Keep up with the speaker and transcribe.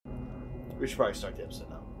We should probably start the episode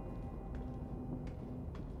now.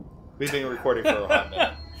 We've been recording for a hot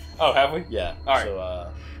minute. Oh, have we? Yeah. All right.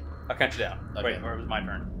 So, I'll count you down. Okay. Wait, or it was my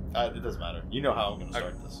turn? it doesn't matter. You know how I'm going to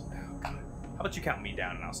start this. Oh, God. How about you count me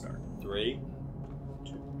down and I'll start? 3.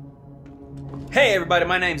 Hey, everybody.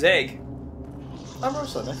 My name's Egg. I'm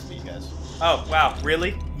Roson. Nice to meet you guys. Oh, wow.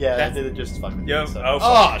 Really? Yeah, That's... I did it just to fuck with Yo, you. So.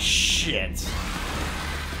 oh, shit.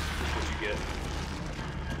 What'd you get?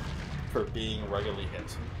 For being regularly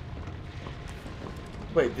hit.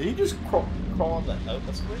 Wait, did he just crawl on that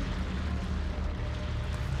escalator?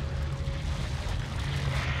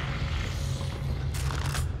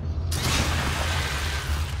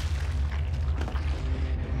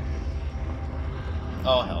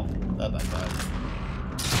 Oh hell, that guy.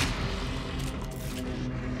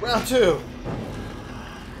 Round 2.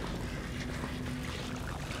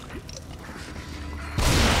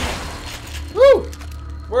 Woo!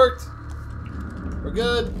 Worked. We're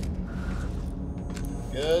good.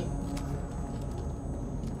 Good.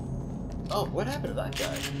 Oh, what happened to that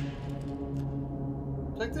guy?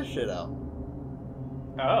 Check this shit out.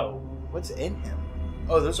 Oh. What's in him?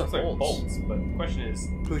 Oh, those are Like bolts. bolts. But the question is...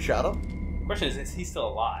 Who shot him? Question is he still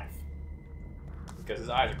alive? Because his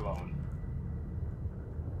eyes are glowing.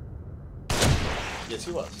 Yes,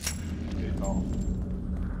 he was. Good call.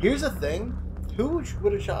 Here's the thing. Who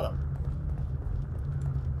would have shot him?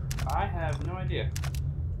 I have no idea.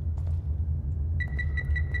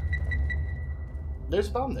 There's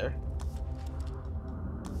a bomb there.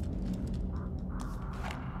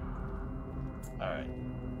 Alright.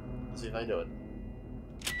 Let's see if I do it.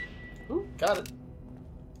 Ooh, got it.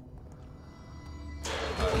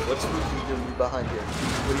 What's moving behind here?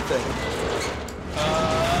 What do you think?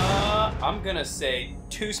 I'm gonna say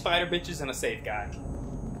 2 spider bitches and a safe guy.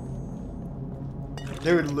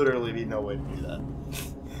 There would literally be no way to do that.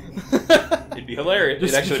 It'd be hilarious.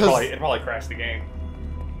 Just It'd because- probably crash the game.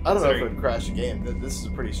 I don't know if it would crash the game. This is a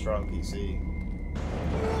pretty strong PC.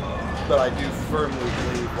 But I do firmly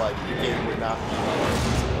believe like the game would not be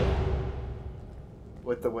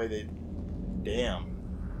with the way they... Damn.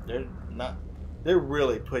 They're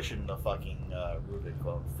really pushing the fucking Rubik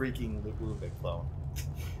clone. Freaking Rubik clone.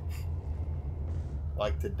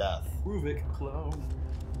 Like to death. Rubik clone.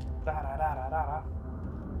 Da da da da da da.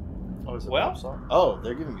 Oh, is it Well? a pop song? Oh,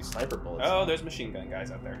 they're giving me sniper bullets. Oh, there's machine gun guys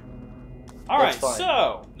out there. Alright,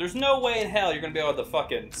 so, there's no way in hell you're gonna be able to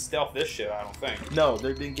fucking stealth this shit, I don't think. No,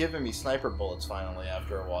 they've been giving me sniper bullets finally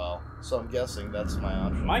after a while. So I'm guessing that's my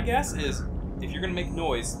option. My guess is, if you're gonna make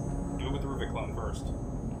noise, do it with the Rubik clone first.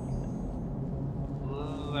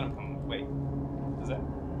 Let him come. Wait.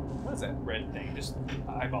 What is that red thing? Just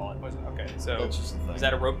eyeball it. What is it? Okay, so That's just the thing. is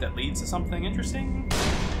that a rope that leads to something interesting?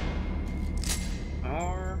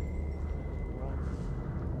 Or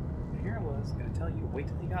here I was gonna tell you to wait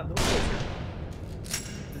till you got a little closer.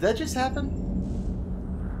 Did that just happen?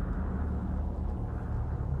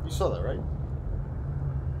 You saw that, right?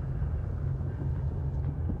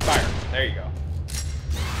 Fire. There you go.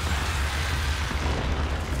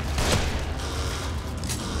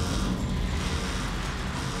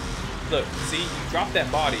 Look, see, you drop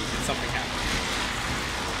that body and something happens.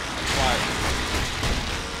 That's why.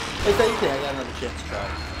 If anything, I got another chance to try.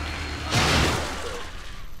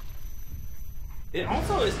 It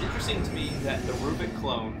also is interesting to me that the Rubik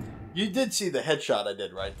clone. You did see the headshot I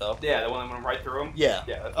did, right, though? Yeah, the one that went right through him? Yeah.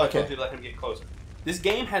 Yeah, that's why I Okay. told you to let him get closer. This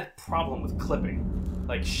game had problem with clipping.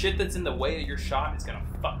 Like, shit that's in the way of your shot is gonna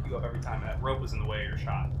fuck you up every time that rope is in the way of your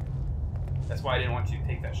shot. That's why I didn't want you to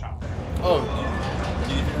take that shot there. Oh,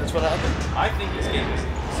 do you think that's what happened? I think this game is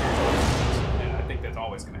serious, and I think that's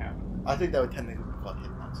always gonna happen. I think that would technically be called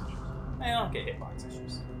hitbox issues. I don't get hitbox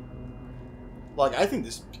issues. Like, I think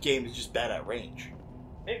this game is just bad at range.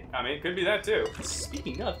 Hey, I mean, it could be that too.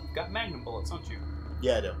 Speaking of, you've got magnum bullets, don't you?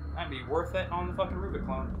 Yeah, I do. That'd be worth it on the fucking Rubik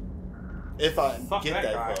clone. If I Fuck get that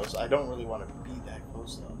that guy. close, I don't really want to be that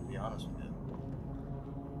close, though, to be honest with you.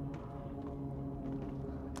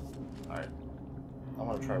 Alright. I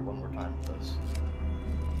want to try one more time with this.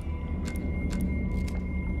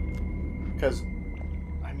 Because,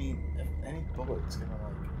 I mean, if any bullet's gonna,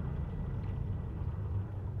 like...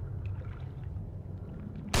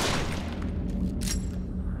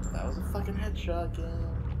 That was a fucking headshot game.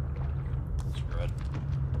 Screw it.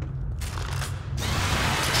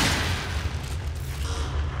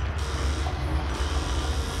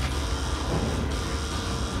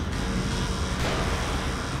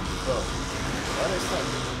 Whoa. Why did I stop?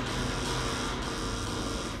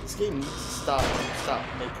 This game needs to stop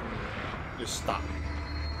making me just stop.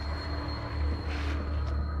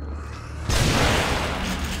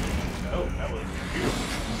 Oh, that was beautiful.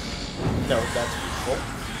 No, that's beautiful.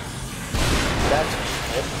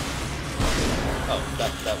 Oh,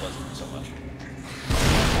 that wasn't so much.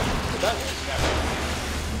 But that was.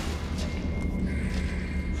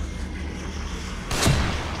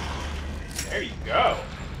 There you go.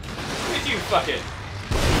 Look at you fucking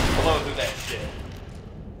blow through that shit.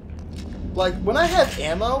 Like, when I have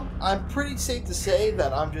ammo, I'm pretty safe to say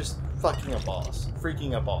that I'm just fucking a boss.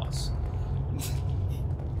 Freaking a boss.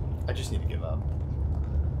 I just need to give up.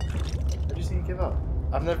 I just need to give up.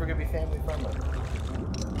 I'm never going to be family friendly.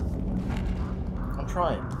 I'm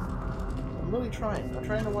trying. I'm really trying. I'm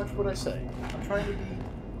trying to watch what I say. I'm trying to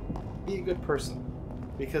be a good person.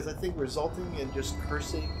 Because I think resulting in just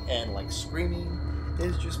cursing and, like, screaming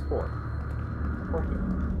is just poor. Poor good.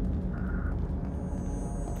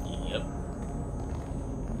 Yep.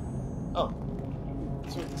 Oh.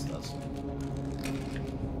 That's what this does.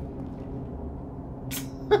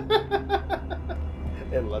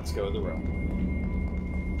 And let's go to the room.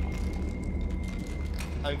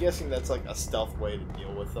 I'm guessing that's like a stealth way to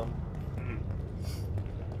deal with them.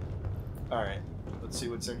 Alright, let's see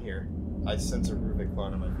what's in here. I sense a Rubik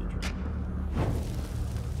clone in my future.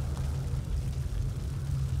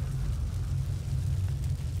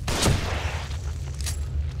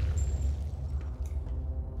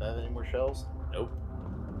 Do I have any more shells? Nope.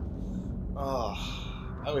 Oh,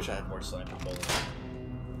 I wish I had more sniper bullets.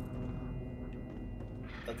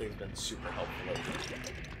 That thing's been super helpful lately.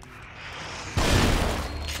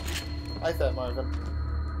 Hi, Fat Marvin.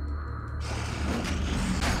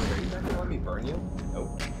 Wait, are you not gonna let me burn you?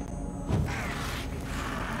 Nope.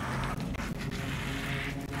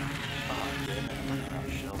 Oh, damn it. I'm running out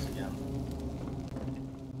of shells again.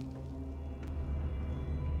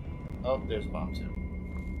 Oh, there's a bomb too.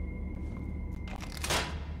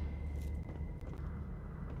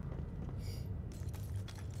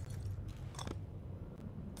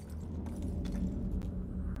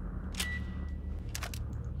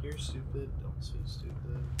 You're stupid, don't say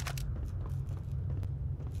stupid.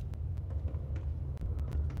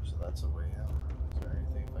 So that's a way out. Is there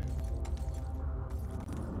anything if I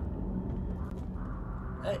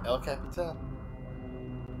can... Hey, El Capitan.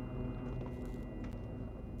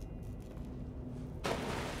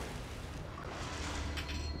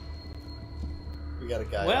 We got a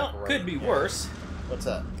guy. Well, right could be here. worse. What's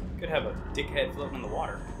that? Could have a dickhead floating in the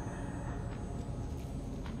water.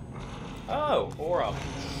 Oh, or a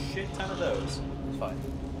shit ton of those. It's fine.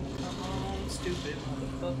 Come on, stupid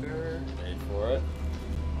motherfucker. Wait for it.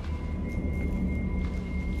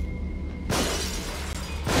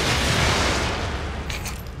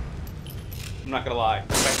 I'm not gonna lie. In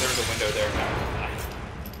fact, there's a window there now.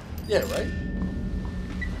 Yeah, right?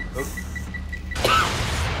 Oh.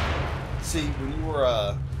 See, when you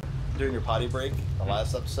were doing your potty break, the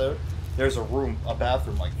last episode, there's a room, a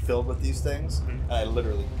bathroom, like, filled with these things, and I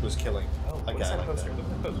literally was killing a What's guy that like poster? that. Look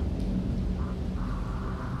at that poster.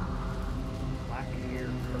 Black hair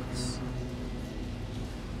curse.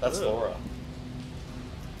 That's Ugh. Laura.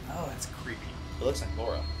 Oh, that's creepy. It looks like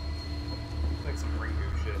Laura. Looks like some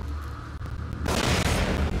Ringo shit.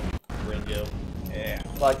 Ringo. Yeah.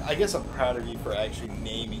 Like, I guess I'm proud of you for actually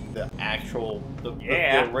naming the actual, the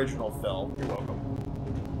original film. You're welcome.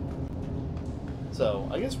 So,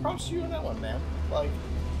 I guess props to you on that one, man. Like,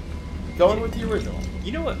 going with the original.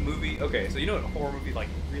 You know what movie? Okay, so you know what horror movie like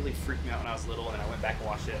really freaked me out when I was little, and I went back and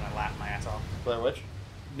watched it, and I laughed my ass off. Blair Witch?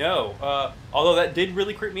 No, although that did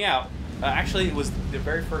really creep me out. Actually, it was the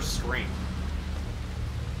very first Scream.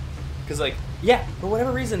 Because, like, yeah, for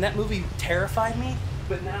whatever reason, that movie terrified me.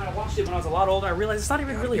 But now I watched it when I was a lot older, I realized it's not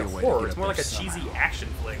even really a horror. It's more like a cheesy action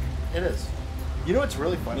flick. It is. You know what's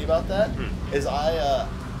really funny about that? Is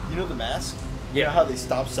you know The Mask? You know how they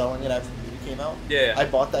stopped selling it after the movie came out? Yeah. I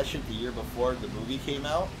bought that shit the year before the movie came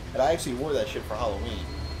out, and I actually wore that shit for Halloween.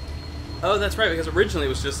 Oh, that's right, because originally it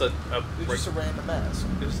was just It was just a random mask.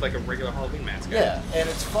 it was just like a regular Halloween mask. Yeah, and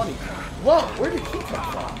it's funny. Whoa, where did he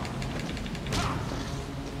come from?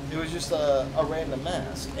 It was just a random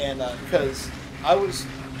mask, and because I was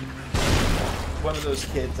one of those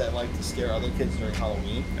kids that like to scare other kids during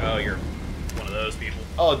Halloween. Oh, you're one of those people.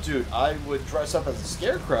 Oh, dude, I would dress up as a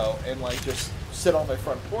scarecrow and like just sit on my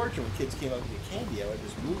front porch, and when kids came up to get candy, I would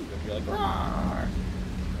just move and be like, "Rawr."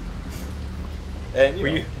 And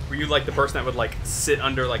Were you like the person that would like sit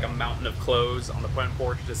under like a mountain of clothes on the front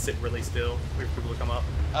porch, just sit really still, wait for people to come up?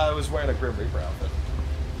 I was wearing a Grim Reaper outfit.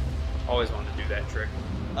 Always wanted to do that trick.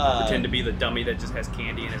 Pretend to be the dummy that just has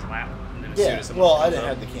candy in his lap, and then as soon as someone well, I comes didn't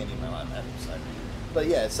up, have the candy in my lap. I had it beside me. But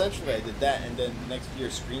yeah, essentially I did that, and then next year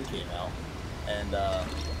Scream came out, and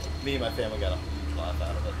me and my family got a huge laugh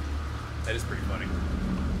out of it. that is pretty funny.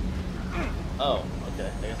 Oh,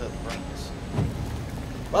 okay. I guess I have to burn this.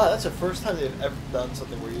 Wow, that's the first time they've ever done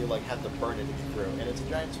something where you like have to burn it to get through, and it's a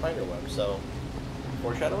giant spider web. So,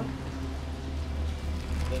 foreshadowing.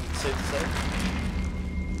 Then safe to say.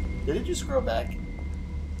 Did it just grow back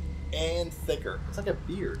and thicker? It's like a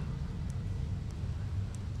beard.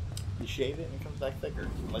 You shave it and it comes back thicker,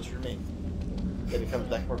 unless you're me. Then it comes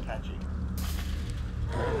back more patchy.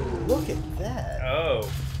 Look at that. Oh,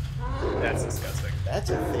 that's disgusting. That's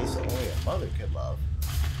a face that only a mother could love.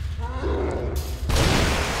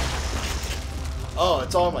 Oh,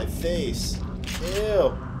 it's all on my face.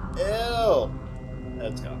 Ew. Ew.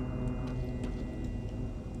 That's gone.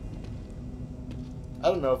 I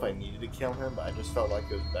don't know if I needed to kill him, but I just felt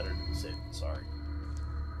like it was better to be safe than sorry.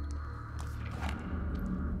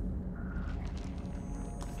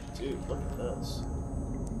 Dude, look at this.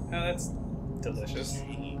 Oh, that's delicious.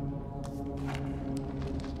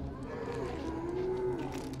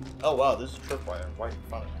 Oh wow, there's a tripwire right in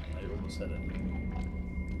front of me. I almost hit it.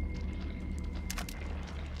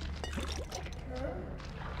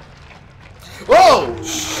 Whoa!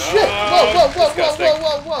 Shit!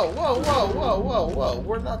 Whoa!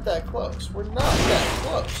 We're not that close. We're not that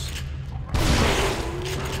close.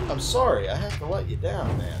 I'm sorry, I have to let you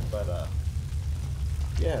down, man. But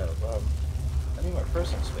yeah, I need my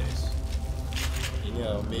personal space. You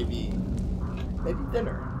know, maybe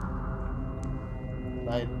dinner.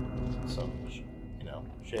 Night, some, you know,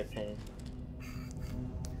 champagne.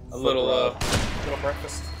 A little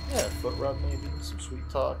breakfast. Yeah, foot rub maybe, some sweet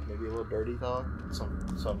talk, maybe a little dirty talk, some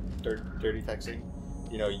dirty texting.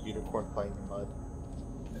 You know, unicorn playing in mud.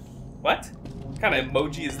 What? What kind of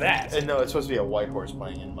emoji is that? And no, it's supposed to be a white horse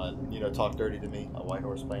playing in mud. You know, talk dirty to me, a white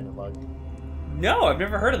horse playing in mud. No, I've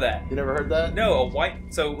never heard of that. You never heard that? No, a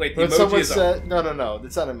white. So wait, the When emoji someone is said, no,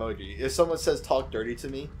 it's not an emoji. If someone says talk dirty to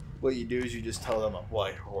me, what you do is you just tell them a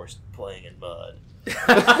white horse playing in mud.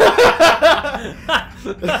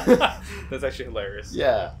 That's actually hilarious.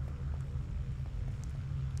 Yeah.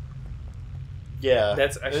 Yeah.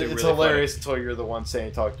 That's actually it's really hilarious funny. until you're the one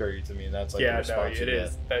saying talk dirty to me, and that's like the Yeah, no, response it you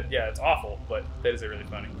is. That, yeah, it's awful, but that is really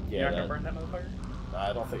funny. Yeah, You're not gonna burn that motherfucker?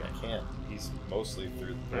 I don't think I can. He's mostly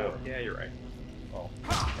through the door. No. Yeah, you're right. Oh.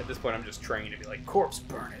 At this point, I'm just trained to be like, corpse,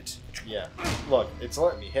 burn it. Yeah. Look, it's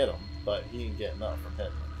letting me hit him, but he didn't get enough from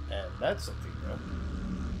hitting him. And that's something new.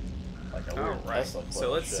 Like a weird Tesla clutch.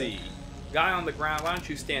 So let's shit. see. Guy on the ground, why don't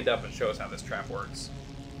you stand up and show us how this trap works?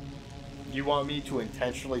 You want me to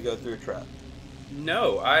intentionally go through a trap?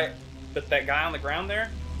 No, but that guy on the ground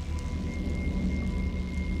there?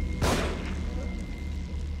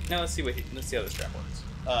 Now let's see how this trap works.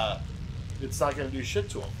 It's not going to do shit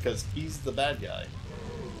to him, because he's the bad guy.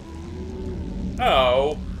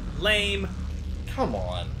 Oh, lame. Come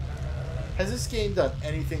on. Has this game done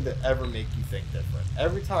anything to ever make you think different?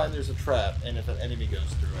 Every time there's a trap, and if an enemy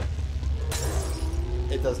goes through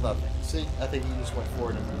it, it does nothing. See, I think you just went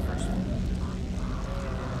forward into the first one.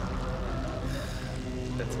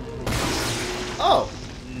 Oh,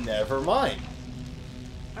 never mind.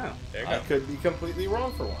 Oh, there you go. I could be completely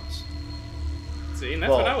wrong for once. See, and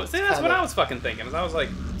that's what I was. See, that's what I was fucking thinking. I was like,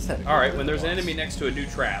 all right, when there's an enemy next to a new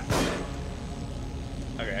trap.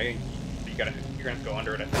 Okay, you're gonna have to go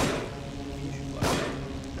under it. I think.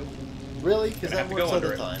 Really? Because that works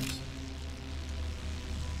other it. times.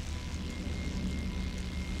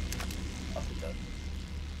 I'll put that.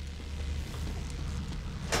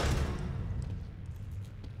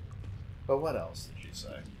 But what else did you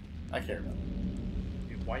say? I can't remember.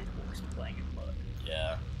 A white horse playing in mud.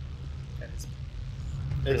 Yeah. That is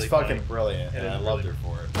It's really fucking funny. brilliant, and I loved her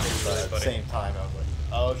for it. But at the same time, I was like,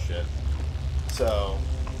 oh shit. So,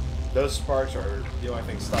 those sparks are the only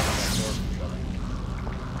thing stopping that door from shutting.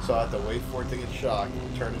 So I have to wait for it to get shocked,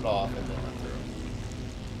 turn it off, and then run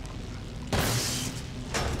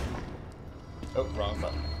through. Oh, wrong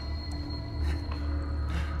button.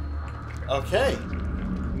 Okay.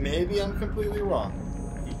 Maybe I'm completely wrong.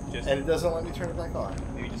 And it doesn't let me turn it back on.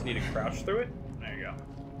 Maybe you just need to crouch through it? There you go.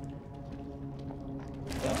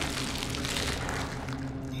 Yeah.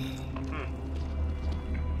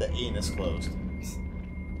 The anus closed.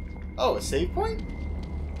 Oh, a save point?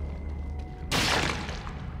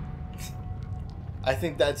 I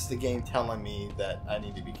think that's the game telling me that I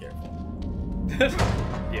need to be careful.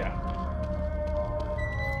 Yeah.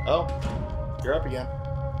 Oh, you're up again.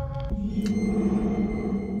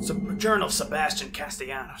 Journal Sebastian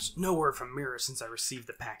Castellanos. No word from Mira since I received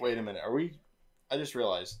the package. Wait a minute, are we... I just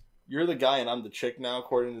realized. You're the guy and I'm the chick now,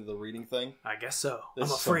 according to the reading thing? I guess so. This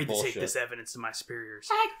I'm is some afraid to take bullshit. this evidence to my superiors.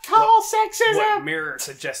 I call sexism! What Mira is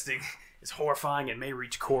suggesting is horrifying and may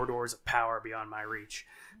reach corridors of power beyond my reach.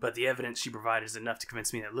 But the evidence she provided is enough to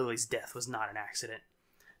convince me that Lily's death was not an accident.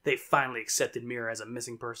 They finally accepted Mira as a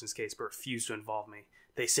missing persons case but refused to involve me.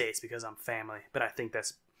 They say it's because I'm family, but I think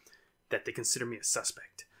that they consider me a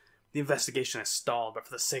suspect. The investigation has stalled, but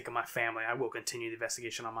for the sake of my family, I will continue the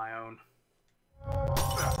investigation on my own.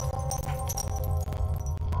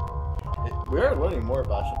 We are learning more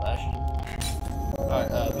about Sebastian.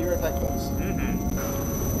 Alright, be right back, folks.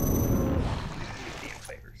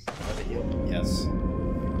 Yes.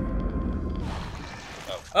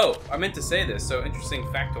 Oh, I meant to say this. So, interesting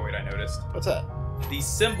factoid I noticed. What's that? The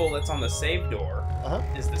symbol that's on the save door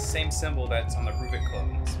is the same symbol that's on the Rubik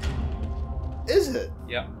clones. Is it?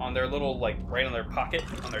 Yep, on their little, like, right on their pocket,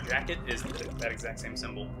 on their jacket, is that exact same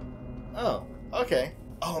symbol. Oh, okay.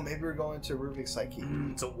 Oh, maybe we're going to Rubik's Psyche.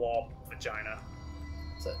 It's a wall vagina.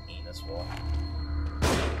 It's an anus wall.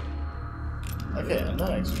 Okay, I'm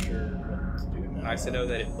not actually sure what to do now. Nice to know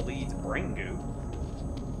that it bleeds brain goo.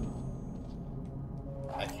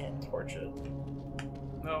 I can't torch it.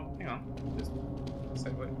 No, hang on. Just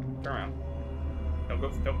wait. Turn around.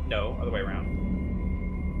 No, other way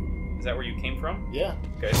around. Is that where you came from? Yeah.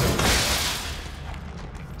 Okay, so...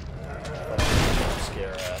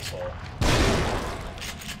 Scare asshole.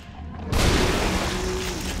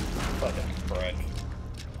 Fucking prick.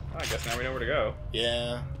 Oh, I guess now we know where to go.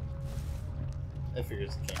 Yeah. I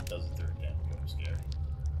figures the game does it through a damn jump scare.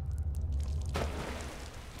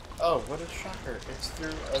 Oh, what a shocker. It's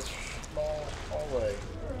through a small hallway.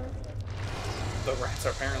 The rats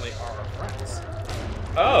apparently are our friends.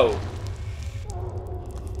 Oh!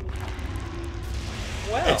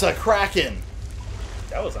 Well, It's a kraken!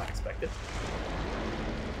 that was unexpected.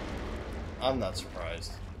 I'm not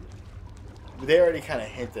surprised. They already kind of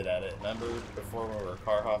hinted at it, remember? Before when we were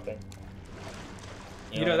car hopping?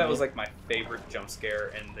 You know, that was like my favorite jump scare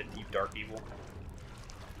in the Deep Dark Evil.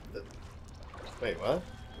 Wait, what?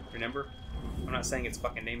 Remember? I'm not saying its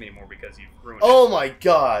fucking name anymore because you've ruined Oh it. my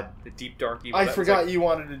god! The Deep Dark Evil. I forgot you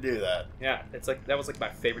wanted to do that. Yeah, it's like that was like my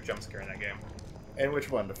favorite jump scare in that game. And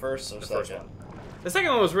which one? The first or The second? first one. The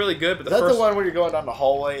second one was really good, but Is the that first the one where you're going down the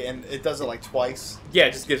hallway and it does it like twice? Yeah,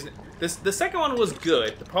 it just gives this. The second one was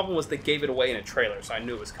good. The problem was they gave it away in a trailer, so I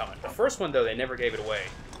knew it was coming. The first one though, they never gave it away,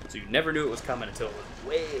 so you never knew it was coming until it was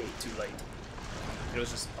way too late. It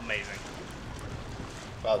was just amazing.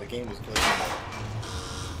 Wow, the game was glitching.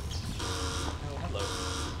 Oh, hello.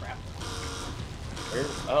 Crap. Where?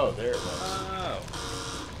 Oh, there it was. Oh.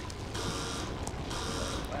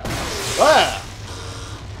 Wow. Ah!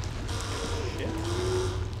 Shit.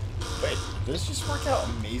 Wait, did this just work out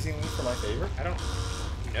amazingly for my favor? I don't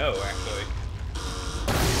know, actually.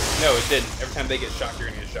 No, it didn't. Every time they get shocked, you're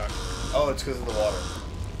gonna get shocked. Oh, it's because of the water.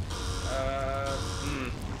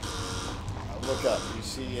 Look up. Do you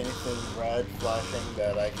see anything red flashing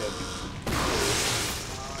that I could...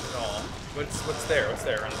 Not at all. What's there? What's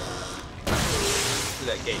there? Through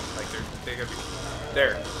that gate. Like, they're gonna be...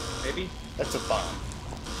 There. Maybe? That's a bomb.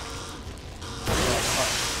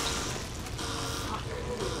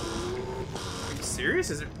 Are you serious?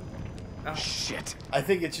 Is it... Oh, shit. I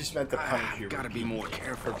think it just meant to punish you. Gotta be more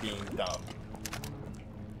careful. For being dumb.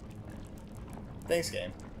 Thanks,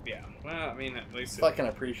 game. yeah. Well, I mean, at least... Fucking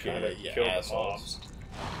appreciate it, you killed the assholes. mobs.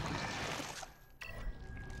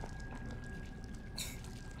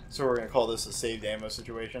 So we're gonna call this a saved ammo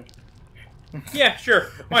situation? Yeah, sure.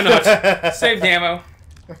 Why not? Saved ammo.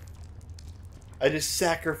 I just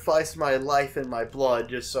sacrificed my life and my blood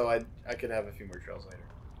just so I could have a few more shells later.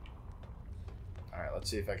 Alright, let's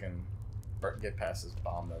see if I can get past this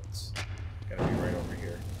bomb that's gonna be right over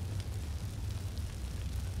here.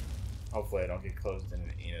 Hopefully I don't get closed in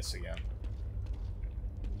an anus again.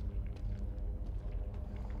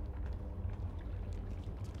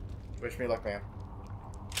 Wish me luck, man.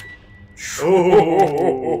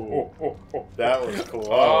 Oh, that was close.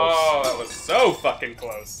 Oh, that was so fucking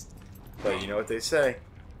close. But you know what they say.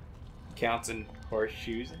 Counts in...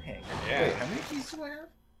 Horseshoes and hangers. Yeah. Wait, how many keys do I have?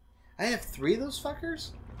 I have 3 of those fuckers?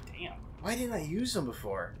 Damn. Why didn't I use them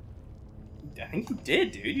before? I think you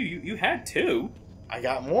did, dude. You had 2. I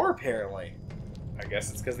got more, apparently. I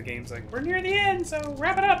guess it's because the game's like, we're near the end, so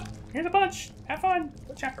wrap it up. Here's a bunch. Have fun.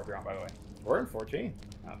 What chapter are we on, by the way? We're in 14.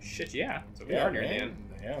 Oh, shit, yeah. So we are near the end.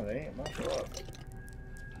 Yeah, they ain't much off.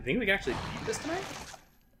 You think we can actually beat this tonight?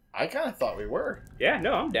 I kind of thought we were. Yeah,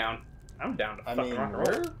 no, I'm down. I'm down to I fucking mean, rock and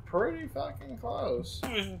roll. we're pretty fucking close.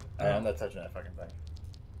 I'm not touching that fucking thing.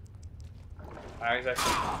 I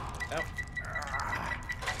exactly. Nope.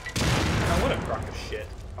 Oh, what a crock of shit.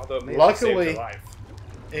 Although it may have saved Luckily- your life.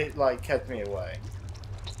 It, like, kept me away.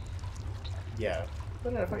 Yeah.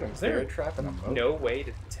 But a fucking Is there bear trap in a moat. No way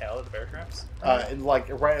to tell the bear traps? And, like,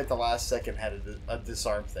 right at the last second had a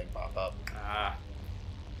disarm thing pop up. Ah.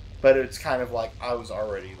 but it's kind of like I was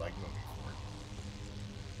already like moving forward.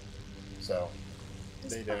 So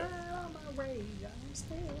they did it.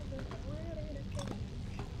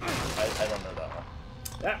 I don't know that one.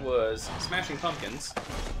 That was Smashing Pumpkins.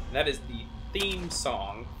 And that is the theme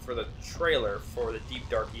song for the trailer for the Deep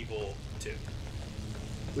Dark Evil 2.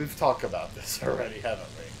 We've talked about this already, haven't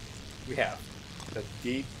we? We have. The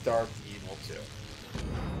Deep Dark Evil 2.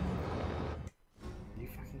 You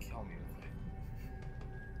fucking kill me with it.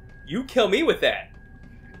 You kill me with that.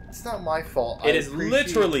 It's not my fault. It is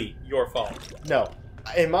literally your fault. No.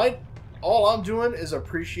 All I'm doing is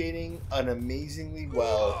appreciating an amazingly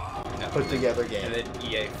well put together game. And then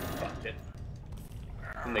EA fucked it.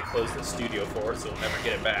 And they closed the studio for it, so we'll never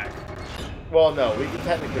get it back. Well, no, we can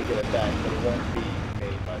technically get it back, but it won't be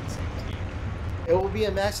made by the same team. It will be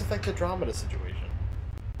a Mass Effect Andromeda situation.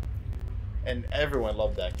 And everyone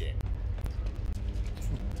loved that game.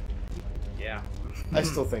 Yeah. I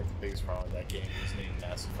still think the biggest problem with that game is named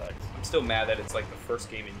Mass Effect. I'm still mad that it's like the first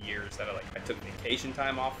game in years that I took vacation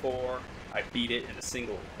time off for. I beat it in a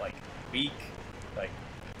single week. Like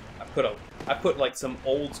I put like some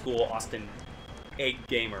old school Austin egg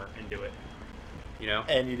gamer into it. You know?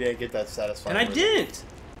 And you didn't get that satisfying. And I didn't.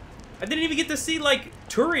 I didn't even get to see like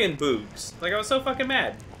Turian boobs. Like I was so fucking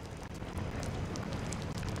mad.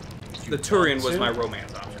 The Turian was my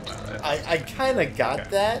romance option. I kind of got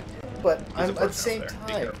that, but at the same there.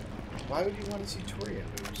 time, why would you want to see Torian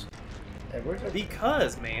boobs? And where's that?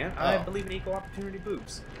 Because, man, I believe in equal opportunity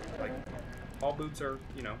boobs. Like, all boobs are,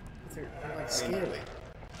 you know, they're like scaly.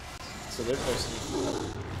 So there's no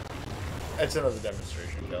sneaky. That's another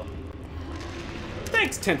demonstration, Bill.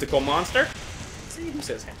 Thanks, tentacle monster. See who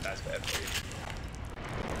says hentai's bad for you.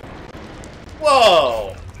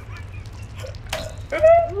 Whoa!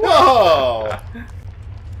 Whoa!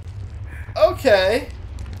 Okay.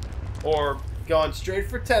 Or going straight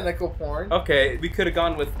for tentacle porn. Okay, we could have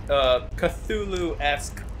gone with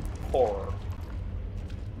Cthulhu-esque horror.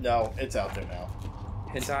 No, it's out there now.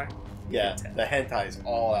 Hentai? Yeah, the hentai's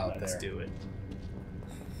all out there. Let's do it.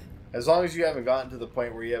 As long as you haven't gotten to the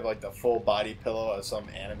point where you have like the full body pillow of some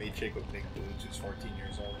anime chick with big boobs who's 14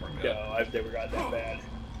 years old. No, I've never gotten that bad.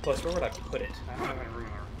 Plus, where would I put it? I don't have a room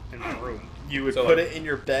in my room. You would put it in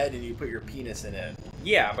your bed and you put your penis in it.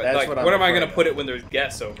 Yeah, but that's like, what am I going to put it when there's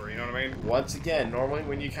guests over? You know what I mean? Once again, normally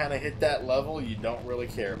when you kind of hit that level, you don't really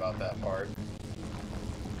care about that part.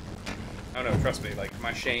 I don't know, trust me, like,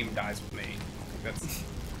 my shame dies with me. That's...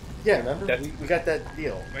 Yeah, remember? We got that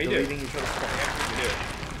deal. Well, deleting each other's porn. Yeah, we do.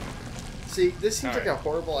 See, this seems like a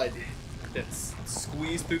horrible idea. It's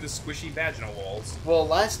squeezed through the squishy vaginal walls. Well,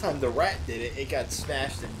 last time the rat did it, it got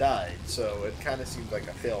smashed and died, so it kind of seems like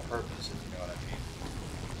a failed purpose, if you know what I mean.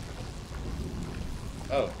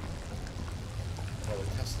 Oh. Another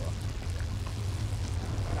Tesla.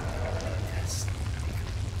 Tesla.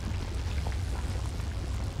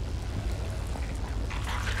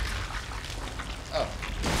 Oh.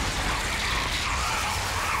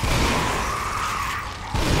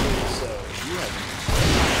 So, you have...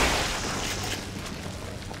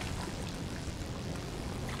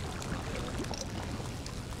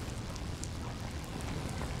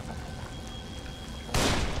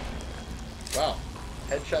 Wow.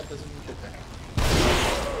 Headshot doesn't mean shit there.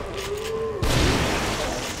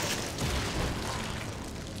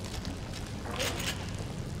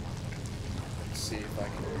 Let's see if I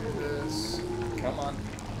can do this. Come on.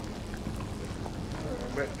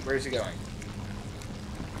 Where's he going?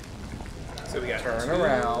 So we got turn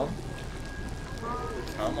around.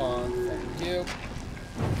 Come on. Thank you.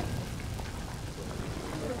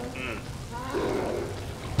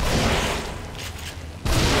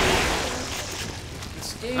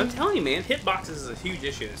 I'm telling you, man, hitboxes is a huge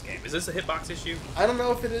issue in this game. Is this a hitbox issue? I don't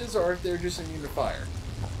know if it is or if they're just immune to fire.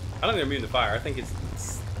 I don't think they're immune to fire. I think it's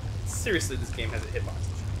seriously, this game has a hitbox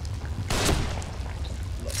issue.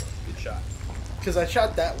 Good shot. Because I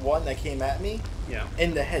shot that one that came at me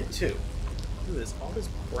in the head too. Ooh, there's all this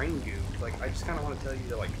brain goo. Like, I just kind of want to tell you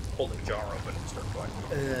to like pull the jar open and start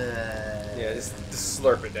collecting. Yeah, just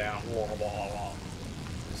slurp it down.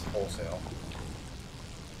 Just wholesale.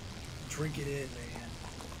 Drink it in, man.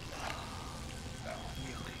 No.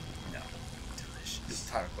 Really? No. Delicious. This is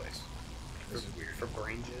time and place. This is weird. For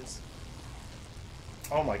brain jizz?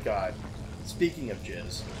 Oh my god. Speaking of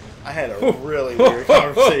jizz, I had a really weird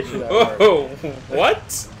conversation at work.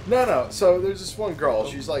 What? No. So there's this one girl.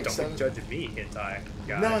 She's like... Don't be judging me, hentai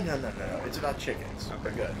guy. No. It's about chickens.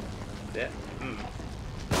 Okay. Good. Yeah.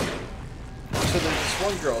 So there's this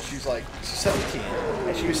one girl. She's like 17,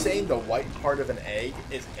 and she was saying the white part of an egg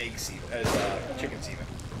is egg semen, chicken semen.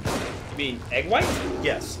 You mean egg white?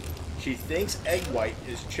 Yes. She thinks egg white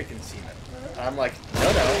is chicken semen. And I'm like,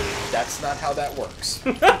 no, that's not how that works.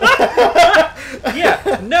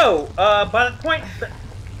 Yeah, no. By the point,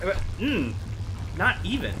 not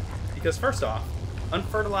even, because first off,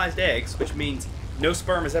 unfertilized eggs, which means no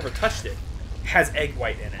sperm has ever touched it, has egg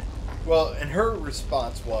white in it. Well, and her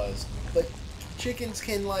response was, but chickens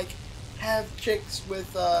can like have chicks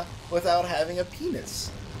with without having a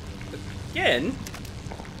penis. Again,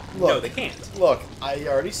 Look, no, they can't. Look, I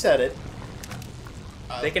already said it.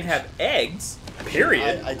 They can have eggs.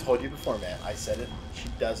 Period. I told you before, man. I said it. She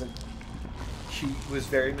doesn't. She was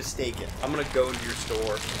very mistaken. I'm gonna go into your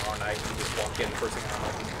store tomorrow night and just walk in. The first thing I'm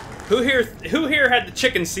like, who here had the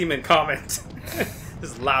chicken semen comment?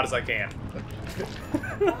 As loud as I can.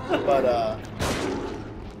 But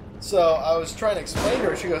so I was trying to explain to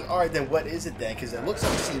her. She goes, "All right, then what is it then? Because it looks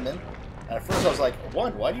like semen." And at first I was like,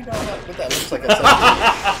 "One, why do you know what that looks like?"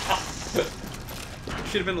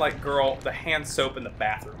 Should have been like, girl, the hand soap in the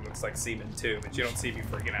bathroom looks like semen too, but you don't see me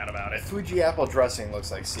freaking out about it. Fuji apple dressing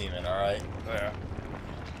looks like semen, alright? Yeah.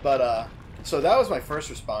 But, so that was my first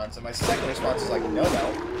response, and my second response is like, no.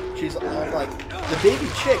 She's like, the baby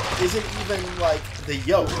chick isn't even like the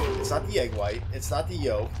yolk. It's not the egg white. It's not the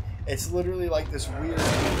yolk. It's literally like this weird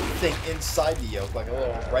thing inside the yolk, like a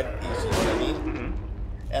little red piece, you know what I mean? Mm-hmm.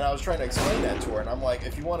 And I was trying to explain that to her, and I'm like,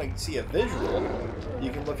 if you want to see a visual,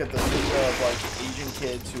 you can look at the video of like Asian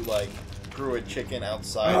kids who like grew a chicken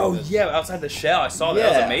outside. Oh yeah, outside the shell. I saw that.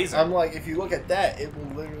 That was amazing. I'm like, if you look at that, it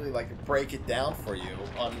will literally like break it down for you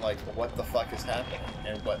on like what the fuck is happening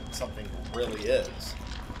and what something really is.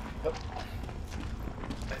 Yep.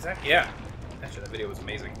 Exactly. Yeah. Actually, that video was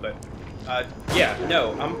amazing. But yeah,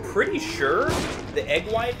 no, I'm pretty sure the egg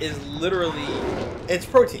white is literally. It's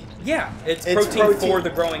protein. Yeah, it's protein for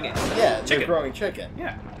the growing egg. Yeah, chicken. the growing chicken.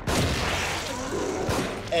 Yeah.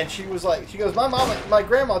 And she was like, she goes, my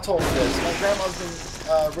grandma told me this. My grandma's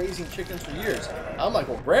been raising chickens for years. I'm like,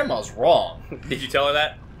 well, grandma's wrong. Did you tell her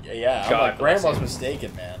that? Yeah. I'm like, grandma's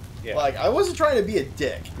mistaken, man. Yeah. Like, I wasn't trying to be a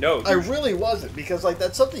dick. No. I really wasn't, because, like,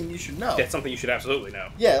 that's something you should know. That's something you should absolutely know.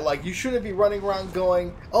 Yeah, like, you shouldn't be running around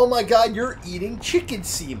going, oh my god, you're eating chicken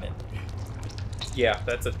semen. Yeah,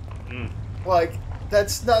 that's a... Like,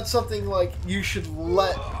 that's not something, like, you should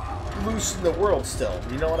let loose in the world still.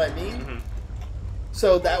 You know what I mean? Mm-hmm.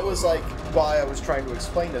 So that was, like, why I was trying to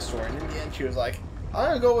explain this to her. And in the end, she was like, I'm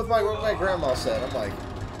going to go with what my grandma said. I'm like,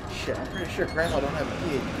 shit, I'm pretty sure grandma don't have a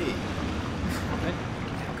PhD.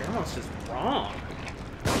 Grandma's just wrong.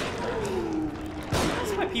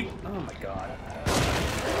 That's why people... Oh my god.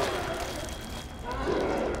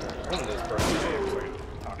 One of those birthday days where you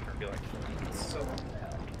talk to her and be like, it's so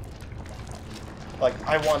bad. Like,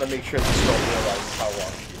 I want to make sure this girl realizes how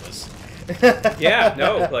wrong she is. Yeah,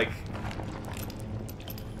 no, like...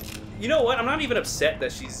 You know what? I'm not even upset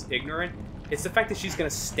that she's ignorant. It's the fact that she's going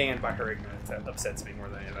to stand by her ignorance that upsets me more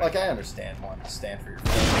than anything. Like, I understand wanting to stand for your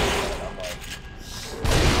family, but I'm like...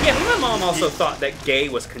 Yeah, but my mom also thought that gay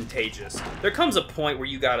was contagious. There comes a point where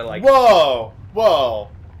you gotta, like... Whoa!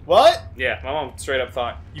 What? Yeah, my mom straight up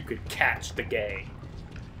thought you could catch the gay.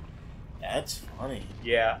 That's funny.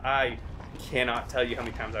 Yeah, I cannot tell you how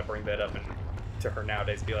many times I bring that up to her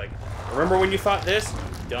nowadays and be like, remember when you thought this?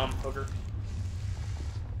 Dumb hooker.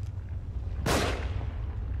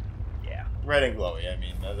 Yeah. Red and glowy, I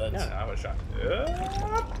mean, that's... No, I was shocked.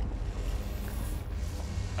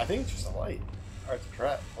 I think it's just a light. Or it's a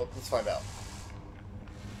trap. Well, let's find out.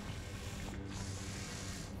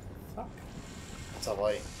 Fuck. It's a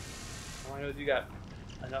light. All I know is you got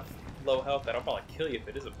enough low health that'll probably kill you if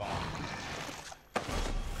it is a bomb. There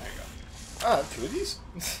you go. Ah, 2 of these?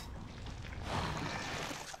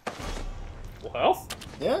 Full health?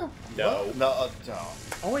 Yeah. No. What? No.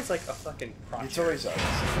 Always like a fucking project. It's always us.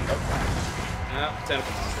 No,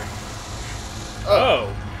 tentacle monster.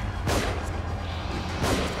 Oh.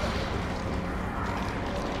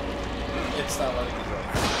 It's not letting me go.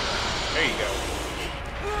 There you go.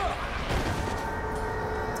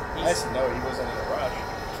 Nice to know he wasn't in a rush.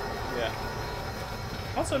 Yeah.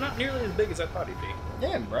 Also, not nearly as big as I thought he'd be.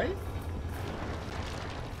 Yeah, right?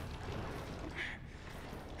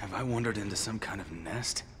 Have I wandered into some kind of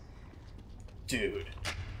nest? Dude.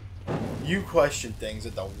 You question things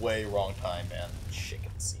at the way wrong time, man.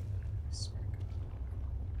 Chicken semen.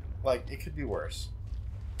 Like, it could be worse.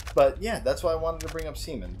 But, yeah, that's why I wanted to bring up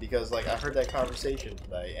semen. Because, like, I heard that conversation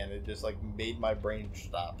today, and it just, like, made my brain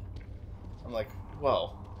stop. I'm like,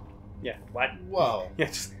 whoa. Yeah, what? Whoa. Yeah,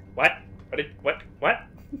 just, what? What?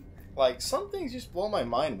 Like, some things just blow my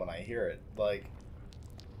mind when I hear it. Like,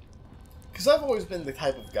 because I've always been the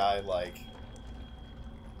type of guy, like,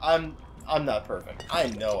 I'm I'm not perfect. I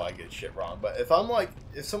know I get shit wrong, but if I'm like,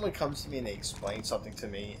 if someone comes to me and they explain something to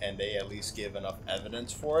me and they at least give enough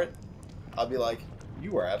evidence for it, I'll be like,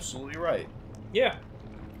 you are absolutely right. Yeah.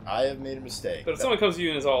 I have made a mistake. But if someone comes to you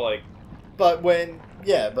and is all like... But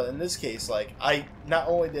in this case, like, I, not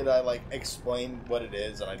only did I, like, explain what it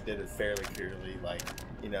is, and I did it fairly clearly, like,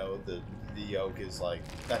 you know, the yolk is, like,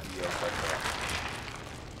 not the yolk,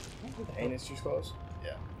 but the anus juice close?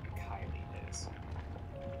 Yeah. Kylie is.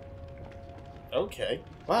 Okay.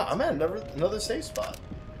 Wow, I'm at another safe spot.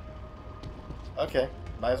 Okay.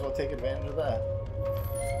 Might as well take advantage of that.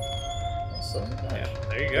 So nice. Yeah,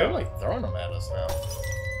 there you go. They're, like, throwing them at us now.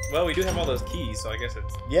 Well, we do have all those keys, so I guess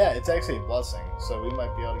it's... Yeah, it's actually a blessing, so we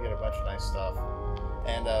might be able to get a bunch of nice stuff.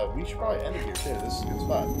 And we should probably end it here, too. This is a good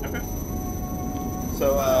spot. Okay.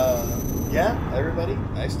 So, yeah, everybody,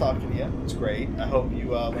 nice talking to you. It's great. I hope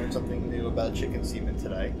you learned something new about chicken semen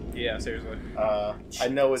today. Yeah, seriously. I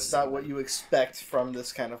know it's not what you expect from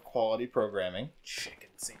this kind of quality programming. Chicken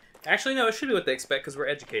semen. Actually, no, it should be what they expect, because we're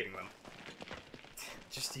educating them.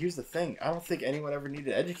 Just, here's the thing. I don't think anyone ever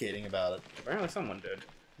needed educating about it. Apparently someone did.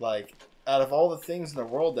 Like, out of all the things in the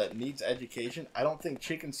world that needs education, I don't think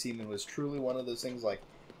chicken semen was truly one of those things like,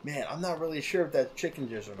 man, I'm not really sure if that's chicken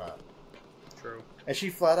jizz or not. True. And she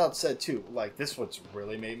flat out said, too, like, this what's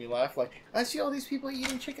really made me laugh. Like, I see all these people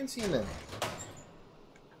eating chicken semen.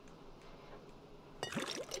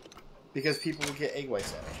 Because people would get egg white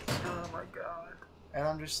sandwiches. Oh my god. And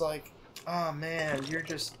I'm just like, oh man, you're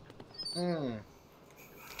just,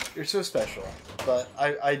 you're so special. But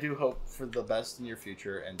I do hope for the best in your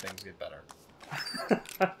future and things get better.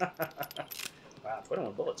 Wow,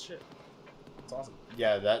 21 bullets, shit. That's awesome.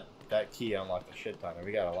 Yeah, that key unlocked a shit ton, and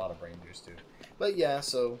we got a lot of brain juice too. But yeah,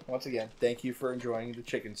 so once again, thank you for enjoying the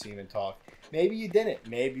chicken semen talk. Maybe you didn't.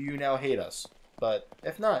 Maybe you now hate us. But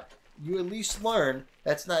if not, you at least learn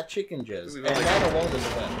that's not chicken jizz. And that alone is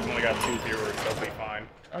a win. We've only got 2 viewers, so it'll be fine.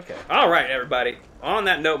 Okay. Alright, everybody. On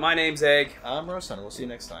that note, my name's Egg. I'm Roson. We'll see you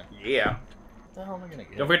next time. Yeah. What the hell am I going to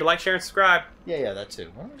get? Don't forget to like, share, and subscribe. Yeah, that too.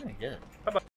 What am I going to get? Bye-bye.